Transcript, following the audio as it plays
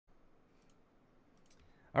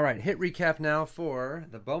All right, hit recap now for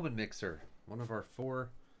the Bowman mixer. One of our 4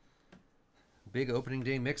 big opening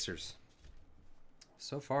day mixers.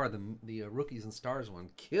 So far, the Rookies and Stars one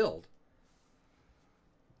killed.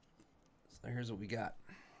 So here's what we got.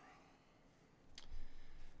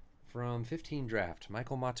 From 15 draft,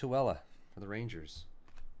 Michael Matuella for the Rangers.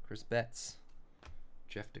 Chris Betts,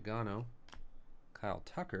 Jeff Degano, Kyle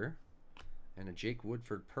Tucker, and a Jake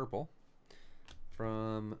Woodford purple.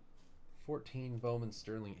 From 14 Bowman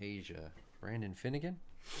Sterling Asia, Brandon Finnegan,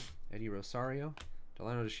 Eddie Rosario,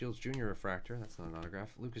 Delano DeShields Jr. refractor, that's not an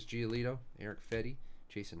autograph, Lucas Giolito, Eric Fetty,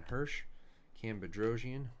 Jason Hirsch, Cam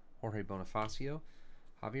Bedrosian, Jorge Bonifacio,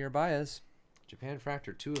 Javier Baez, Japan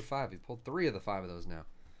Fractor 2 of 5. He pulled 3 of the 5 of those now.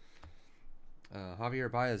 Javier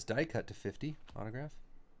Baez die cut to 50 autograph.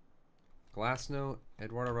 Glass note,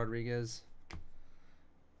 Eduardo Rodriguez,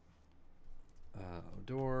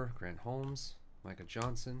 Odor, Grant Holmes, Micah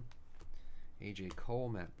Johnson, AJ Cole,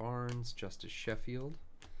 Matt Barnes, Justice Sheffield.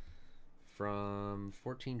 From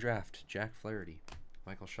 14 draft, Jack Flaherty,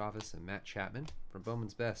 Michael Chavez, and Matt Chapman. From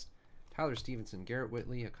Bowman's Best, Tyler Stevenson, Garrett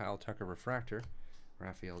Whitley, a Kyle Tucker refractor,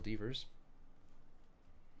 Rafael Devers.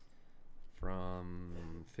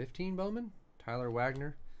 From 15 Bowman, Tyler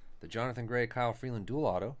Wagner, the Jonathan Gray, Kyle Freeland dual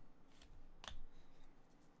auto.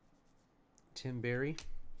 Tim Berry.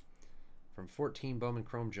 From 14 Bowman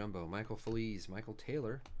Chrome Jumbo, Michael Feliz, Michael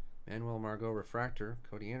Taylor, Manuel Margot refractor,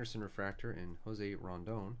 Cody Anderson refractor, and Jose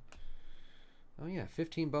Rondon. Oh yeah,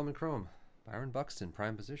 15 Bowman Chrome, Byron Buxton,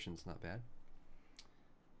 prime positions, not bad.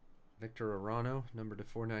 Victor Arano, number to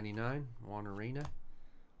 499, Juan Arena,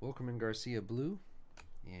 Wilkerman Garcia blue,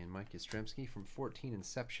 and Mike Yastrzemski. From 14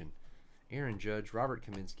 Inception, Aaron Judge, Robert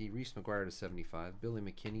Kaminsky, Reese McGuire to 75, Billy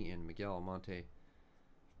McKinney, and Miguel Almonte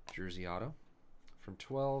jersey auto. From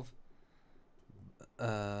 12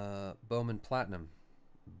 Bowman Platinum,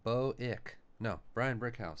 Brian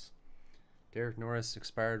Brickhouse, Derek Norris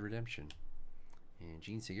expired redemption, and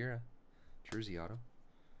Gene Segura jersey auto.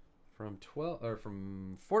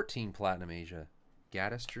 From 14 Platinum Asia,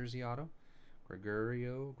 Gaddis jersey auto,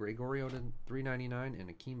 Gregorio to 399, and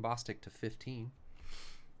Akeem Bostic to 15.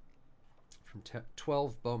 From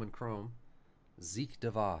 12 Bowman Chrome, Zeke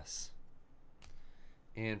DeVos.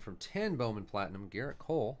 And from 10 Bowman Platinum, Garrett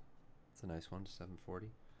Cole. That's a nice one,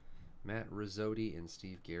 740. Matt Rizzotti and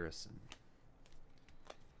Steve Garrison.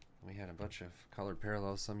 We had a bunch of colored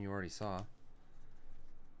parallels, some you already saw.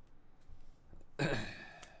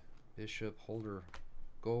 Bishop, Holder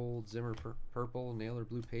gold, Zimmer purple, Naylor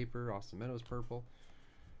blue paper, Austin Meadows purple,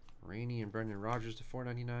 Rainey and Brendan Rodgers to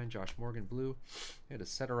 499, Josh Morgan blue. We had a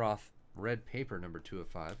Setteroth red paper, number 2 of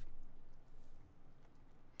 5.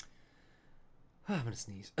 I'm going to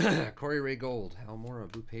sneeze. Corey Ray gold,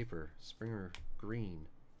 Almora blue paper, Springer green,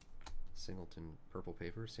 Singleton purple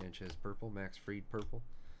paper, Sanchez purple, Max Fried purple,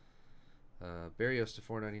 Barrios to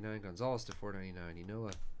 499, Gonzalez to 499,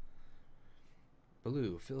 Enola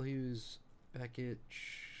blue, Phil Hughes, Beckett,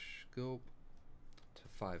 Scope to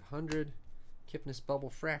 500, Kipnis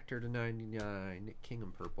bubble fractor to 99, Nick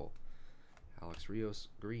Kingham purple, Alex Rios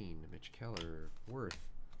green, Mitch Keller, Worth,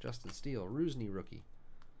 Justin Steele, Rusney rookie,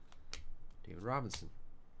 David Robertson,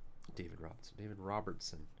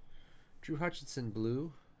 Drew Hutchinson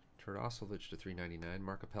blue, Tarasovich to 399,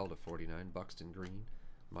 Mark Appel to 49, Buxton green,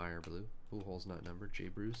 Meyer blue, Pujols not numbered, Jay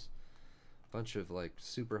Bruce. Bunch of like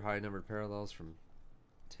super high numbered parallels from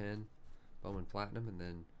 10 Bowman Platinum, and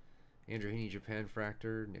then Andrew Heaney Japan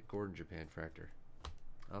Fractor, Nick Gordon Japan Fractor.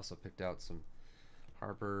 I also picked out some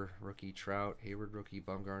Harper rookie, Trout, Hayward rookie,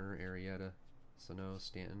 Bumgarner, Arrieta, Sano,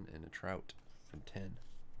 Stanton, and a Trout from 10.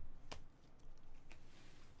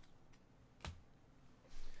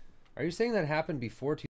 Are you saying that happened before